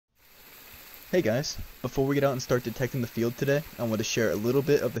Hey guys, before we get out and start detecting the field today, I want to share a little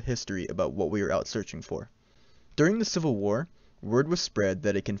bit of the history about what we were out searching for. During the Civil War, word was spread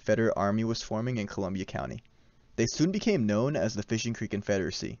that a Confederate army was forming in Columbia County. They soon became known as the Fishing Creek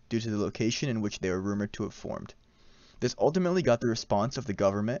Confederacy due to the location in which they were rumored to have formed. This ultimately got the response of the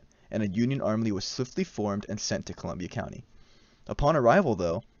government, and a Union army was swiftly formed and sent to Columbia County. Upon arrival,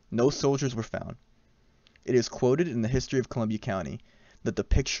 though, no soldiers were found. It is quoted in the history of Columbia County that the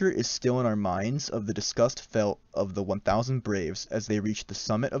picture is still in our minds of the disgust felt of the 1,000 braves as they reached the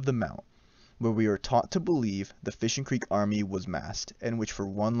summit of the mount, where we are taught to believe the Fishing Creek army was massed, and which for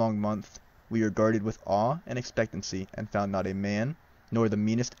one long month we were guarded with awe and expectancy and found not a man, nor the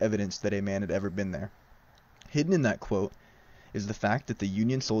meanest evidence that a man had ever been there. Hidden in that quote is the fact that the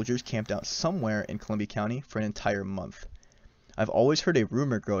Union soldiers camped out somewhere in Columbia County for an entire month. I've always heard a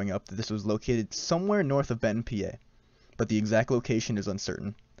rumor growing up that this was located somewhere north of Benton, PA, but the exact location is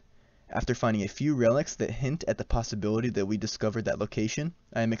uncertain. After finding a few relics that hint at the possibility that we discovered that location,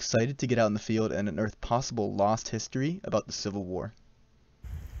 I am excited to get out in the field and unearth possible lost history about the Civil War.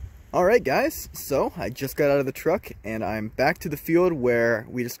 Alright guys, so I just got out of the truck and I'm back to the field where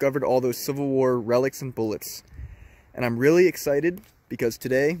we discovered all those Civil War relics and bullets. And I'm really excited because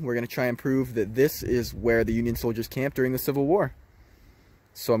today we're going to try and prove that this is where the Union soldiers camped during the Civil War.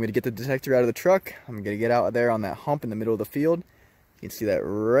 So I'm going to get the detector out of the truck. I'm going to get out there on that hump in the middle of the field. You can see that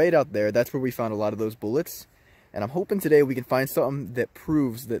right out there. That's where we found a lot of those bullets. And I'm hoping today we can find something that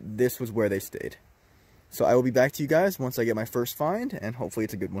proves that this was where they stayed. So I will be back to you guys once I get my first find, and hopefully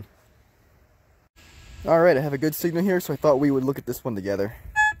it's a good one. Alright, I have a good signal here, so I thought we would look at this one together.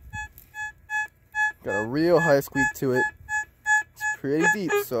 Got a real high squeak to it. It's pretty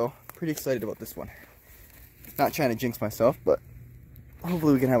deep, so pretty excited about this one. Not trying to jinx myself, but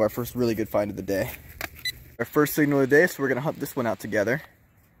hopefully we can have our first really good find of the day. Our first signal of the day, so we're going to hunt this one out together.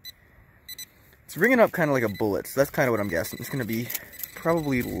 It's ringing up kind of like a bullet, so that's kind of what I'm guessing. It's going to be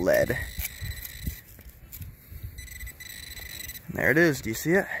probably lead. And there it is. Do you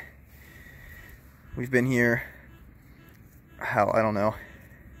see it? We've been here, I don't know,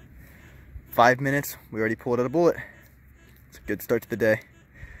 5 minutes. We already pulled out a bullet. It's a good start to the day.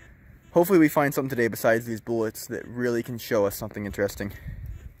 Hopefully we find something today besides these bullets that really can show us something interesting.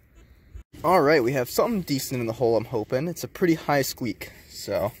 Alright, we have something decent in the hole, I'm hoping. It's a pretty high squeak,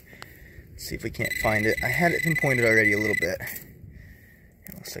 so let's see if we can't find it. I had it pinpointed already a little bit.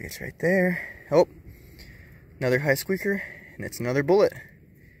 It looks like it's right there. Oh, another high squeaker, and it's another bullet.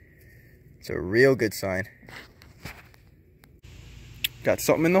 It's a real good sign. Got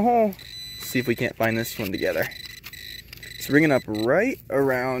something in the hole. Let's see if we can't find this one together. It's ringing up right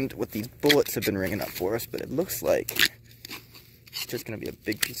around what these bullets have been ringing up for us, but it looks like it's just going to be a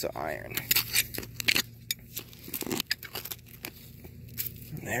big piece of iron.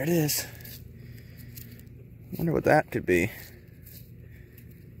 And there it is. Wonder what that could be.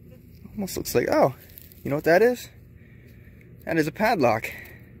 Almost looks like, oh, you know what that is? That is a padlock.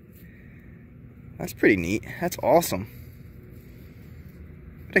 That's pretty neat. That's awesome.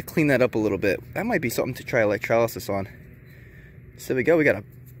 Gotta clean that up a little bit. That might be something to try electrolysis on. So there we go, we got a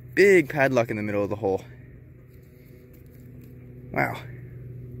big padlock in the middle of the hole. Wow.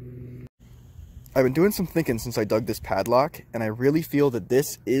 I've been doing some thinking since I dug this padlock, and I really feel that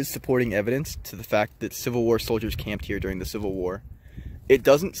this is supporting evidence to the fact that Civil War soldiers camped here during the Civil War. It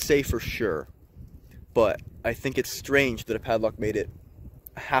doesn't say for sure, but I think it's strange that a padlock made it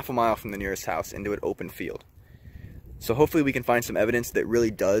half a mile from the nearest house into an open field. So hopefully we can find some evidence that really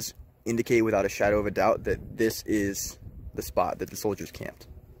does indicate without a shadow of a doubt that this is the spot that the soldiers camped.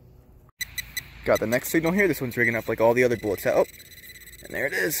 Got the next signal here. This one's rigging up like all the other bullets. Oh, and there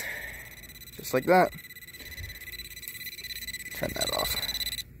it is. Just like that. Turn that off.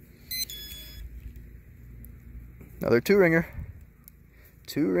 Another two-ringer.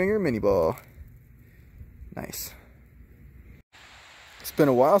 Two-ringer mini ball. Nice. It's been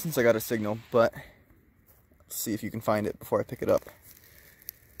a while since I got a signal, but let's see if you can find it before I pick it up.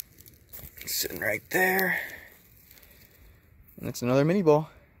 It's sitting right there. And it's another mini ball.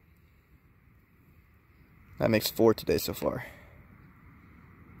 That makes 4 today so far.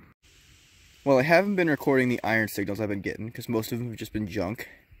 Well, I haven't been recording the iron signals I've been getting because most of them have just been junk.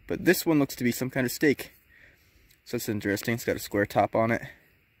 But this one looks to be some kind of stake. So it's interesting. It's got a square top on it.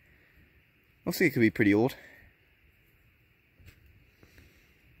 Looks like it could be pretty old.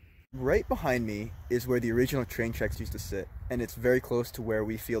 Right behind me is where the original train tracks used to sit, and it's very close to where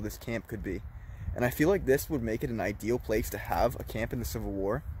we feel this camp could be. And I feel like this would make it an ideal place to have a camp in the Civil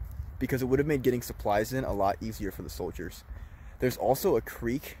War, because it would have made getting supplies in a lot easier for the soldiers. There's also a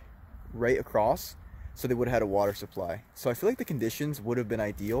creek right across, so they would have had a water supply. So I feel like the conditions would have been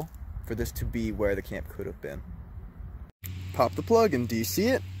ideal for this to be where the camp could have been. Pop the plug and do you see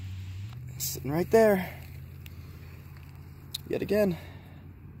it? It's sitting right there. Yet again.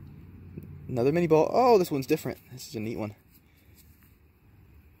 Another mini ball. Oh, this one's different. This is a neat one.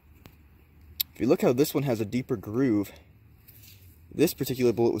 If you look how this one has a deeper groove, this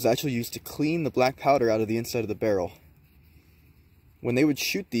particular bullet was actually used to clean the black powder out of the inside of the barrel. When they would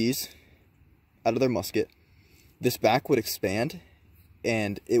shoot these out of their musket, this back would expand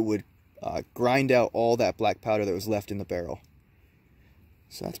and it would grind out all that black powder that was left in the barrel.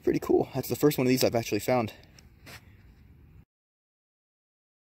 So that's pretty cool. That's the first one of these I've actually found.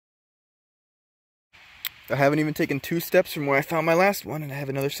 I haven't even taken 2 steps from where I found my last one, and I have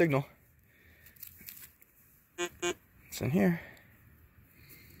another signal. It's in here.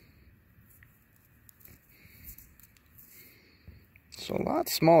 So a lot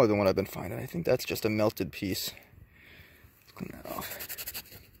smaller than what I've been finding. I think that's just a melted piece. Let's clean that off.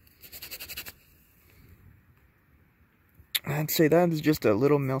 I'd say that is just a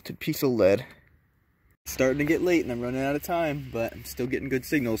little melted piece of lead. It's starting to get late and I'm running out of time, but I'm still getting good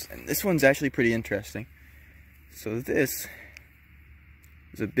signals. And this one's actually pretty interesting. So this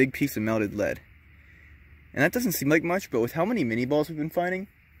is a big piece of melted lead. And that doesn't seem like much, but with how many mini balls we've been finding,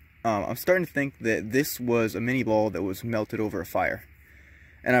 I'm starting to think that this was a mini ball that was melted over a fire.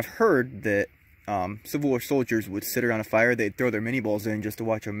 And I've heard that Civil War soldiers would sit around a fire, they'd throw their mini balls in just to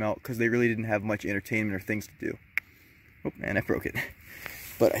watch them melt, because they really didn't have much entertainment or things to do. Oh, man, I broke it.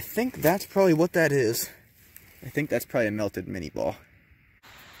 But I think that's probably what that is. I think that's probably a melted mini ball.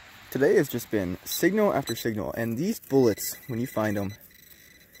 Today has just been signal after signal, and these bullets, when you find them,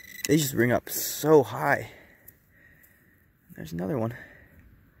 they just ring up so high. There's another one.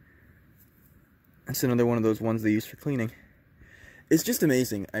 That's another one of those ones they use for cleaning. It's just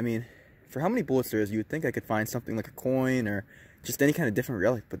amazing. I mean, for how many bullets there is, you would think I could find something like a coin or just any kind of different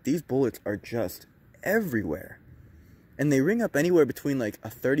relic, but these bullets are just everywhere. And they ring up anywhere between like a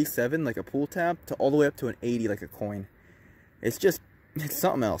 37, like a pool tab, to all the way up to an 80, like a coin. It's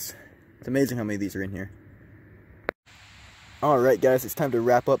something else. It's amazing how many of these are in here. Alright guys, it's time to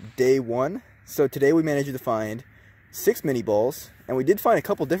wrap up day 1. So today we managed to find 6 mini balls, and we did find a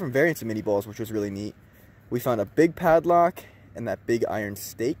couple different variants of mini balls, which was really neat. We found a big padlock and that big iron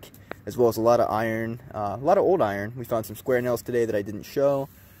stake, as well as a lot of iron, a lot of old iron. We found some square nails today that I didn't show,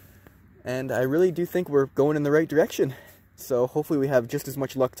 and I really do think we're going in the right direction. So hopefully we have just as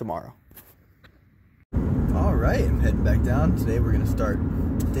much luck tomorrow. Alright, I'm heading back down. Today we're going to start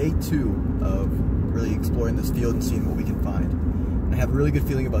day 2 of really exploring this field and seeing what we can find. And I have a really good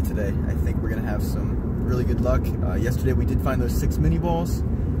feeling about today. I think we're going to have some really good luck. Yesterday we did find those 6 mini balls,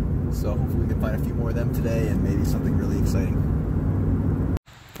 so hopefully we can find a few more of them today and maybe something really exciting.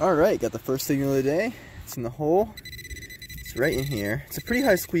 Alright, got the first signal of the day. It's in the hole. It's right in here. It's a pretty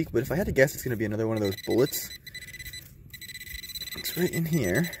high squeak, but if I had to guess, it's going to be another one of those bullets. It's right in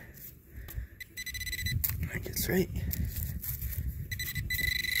here. I think it's right.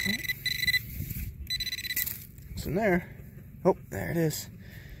 It's in there. Oh, there it is.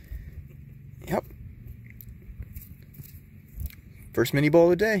 Yep. First mini ball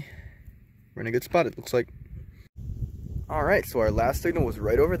of the day. We're in a good spot, it looks like. Alright, so our last signal was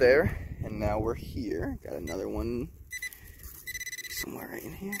right over there, and now we're here. Got another one somewhere right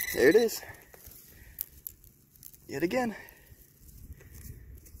in here. There it is. Yet again.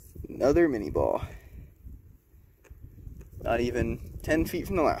 Another mini ball. Not even 10 feet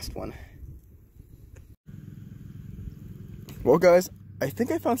from the last one. Well guys, I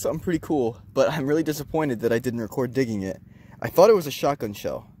think I found something pretty cool, but I'm really disappointed that I didn't record digging it. I thought it was a shotgun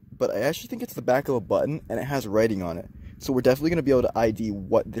shell, but I actually think it's the back of a button and it has writing on it. So we're definitely going to be able to ID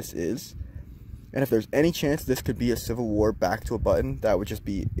what this is. And if there's any chance this could be a Civil War back to a button, that would just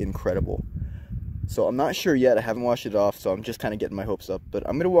be incredible. So I'm not sure yet, I haven't washed it off, so I'm just kind of getting my hopes up. But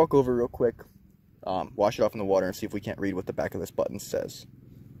I'm going to walk over real quick, wash it off in the water and see if we can't read what the back of this button says.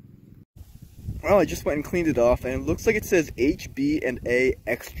 Well, I just went and cleaned it off, and it looks like it says HB and A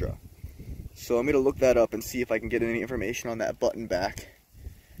Extra. So I'm going to look that up and see if I can get any information on that button back.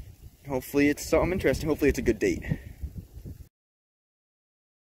 Hopefully it's something interesting. Hopefully it's a good date.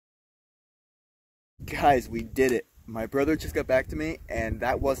 Guys, we did it. My brother just got back to me, and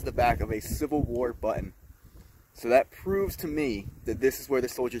that was the back of a Civil War button. So that proves to me that this is where the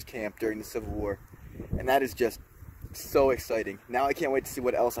soldiers camped during the Civil War. And that is just so exciting. Now I can't wait to see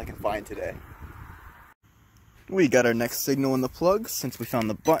what else I can find today. We got our next signal in the plug since we found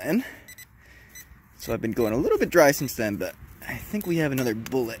the button. So I've been going a little bit dry since then, but I think we have another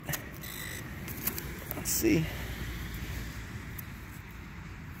bullet. Let's see.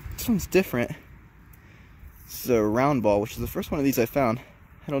 This one's different. This is a round ball, which is the first one of these I found.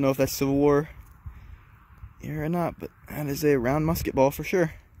 I don't know if that's Civil War era or not, but that is a round musket ball for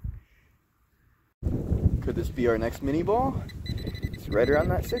sure. Could this be our next mini ball? It's right around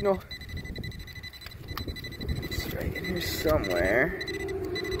that signal. It's right in here somewhere.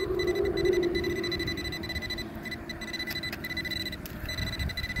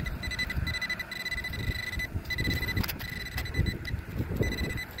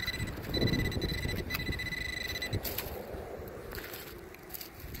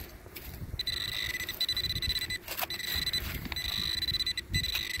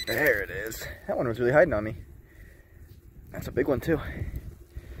 There it is. That one was really hiding on me. That's a big one too.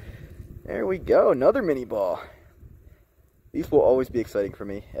 There we go, another mini ball. These will always be exciting for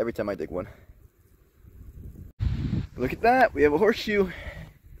me every time I dig one. Look at that, we have a horseshoe.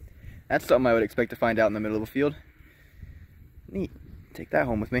 That's something I would expect to find out in the middle of a field. Neat, take that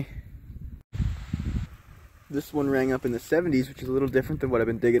home with me. This one rang up in the 70s, which is a little different than what I've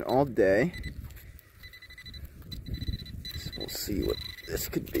been digging all day. So we'll see what this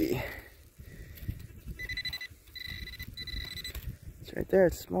could be. It's right there,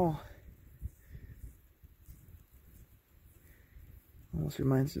 it's small. Almost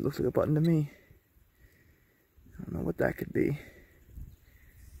reminds me, it looks like a button to me. I don't know what that could be.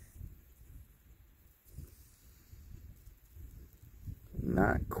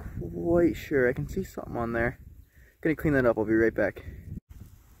 Not quite sure. I can see something on there. Gonna clean that up, I'll be right back.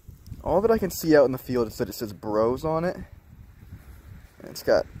 All that I can see out in the field is that it says Bros on it. And it's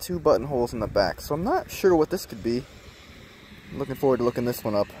got 2 buttonholes in the back, so I'm not sure what this could be. I'm looking forward to looking this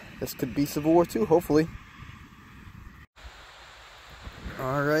one up. This could be Civil War II, hopefully.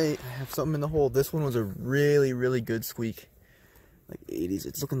 Alright, I have something in the hole. This one was a really, really good squeak. Like 80s.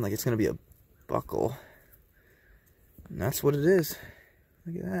 It's looking like it's going to be a buckle. And that's what it is.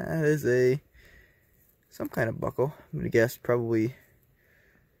 Look at that. That is some kind of buckle. I'm going to guess probably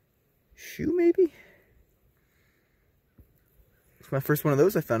shoe, maybe? It's my first one of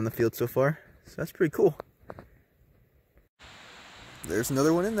those I found in the field so far. So that's pretty cool. There's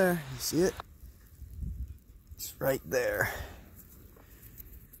another one in there. You see it? It's right there.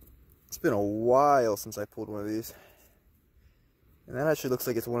 It's been a while since I pulled one of these. And that actually looks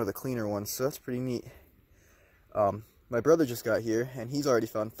like it's one of the cleaner ones, so that's pretty neat. My brother just got here, and he's already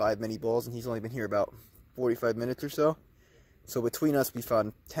found 5 mini balls, and he's only been here about 45 minutes or so. So between us, we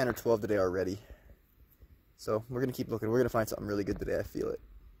found 10 or 12 today already. So we're going to keep looking. We're going to find something really good today, I feel it.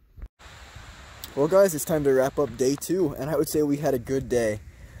 Well guys, it's time to wrap up day 2, and I would say we had a good day.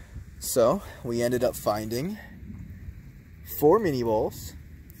 So, we ended up finding 4 mini balls,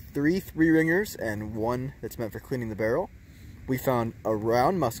 3 3-ringers, and 1 that's meant for cleaning the barrel. We found a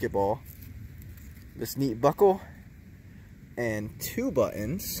round musket ball, this neat buckle, and 2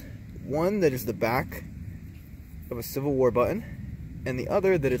 buttons. One that is the back of a Civil War button, and the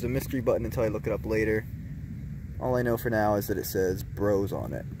other that is a mystery button until I look it up later. All I know for now is that it says Bros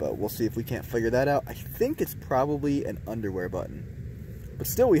on it, but we'll see if we can't figure that out. I think it's probably an underwear button. But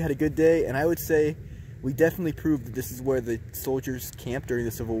still, we had a good day, and I would say we definitely proved that this is where the soldiers camped during the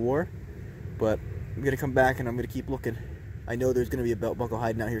Civil War. But I'm going to come back and I'm going to keep looking. I know there's going to be a belt buckle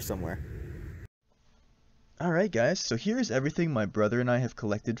hiding out here somewhere. Alright guys, so here's everything my brother and I have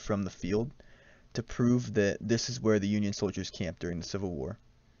collected from the field to prove that this is where the Union soldiers camped during the Civil War.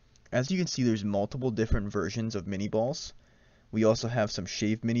 As you can see, there's multiple different versions of mini balls. We also have some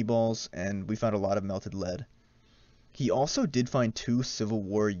shaved mini balls, and we found a lot of melted lead. He also did find 2 Civil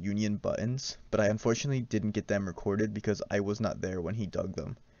War Union buttons, but I unfortunately didn't get them recorded because I was not there when he dug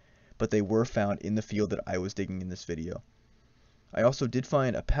them. But they were found in the field that I was digging in this video. I also did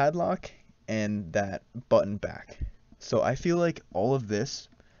find a padlock and that button back. So I feel like all of this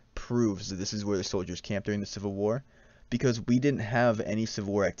proves that this is where the soldiers camped during the Civil War, because we didn't have any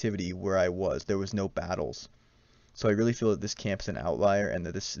Civil War activity where I was. There was no battles. So I really feel that this camp's an outlier and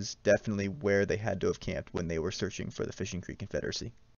that this is definitely where they had to have camped when they were searching for the Fishing Creek Confederacy.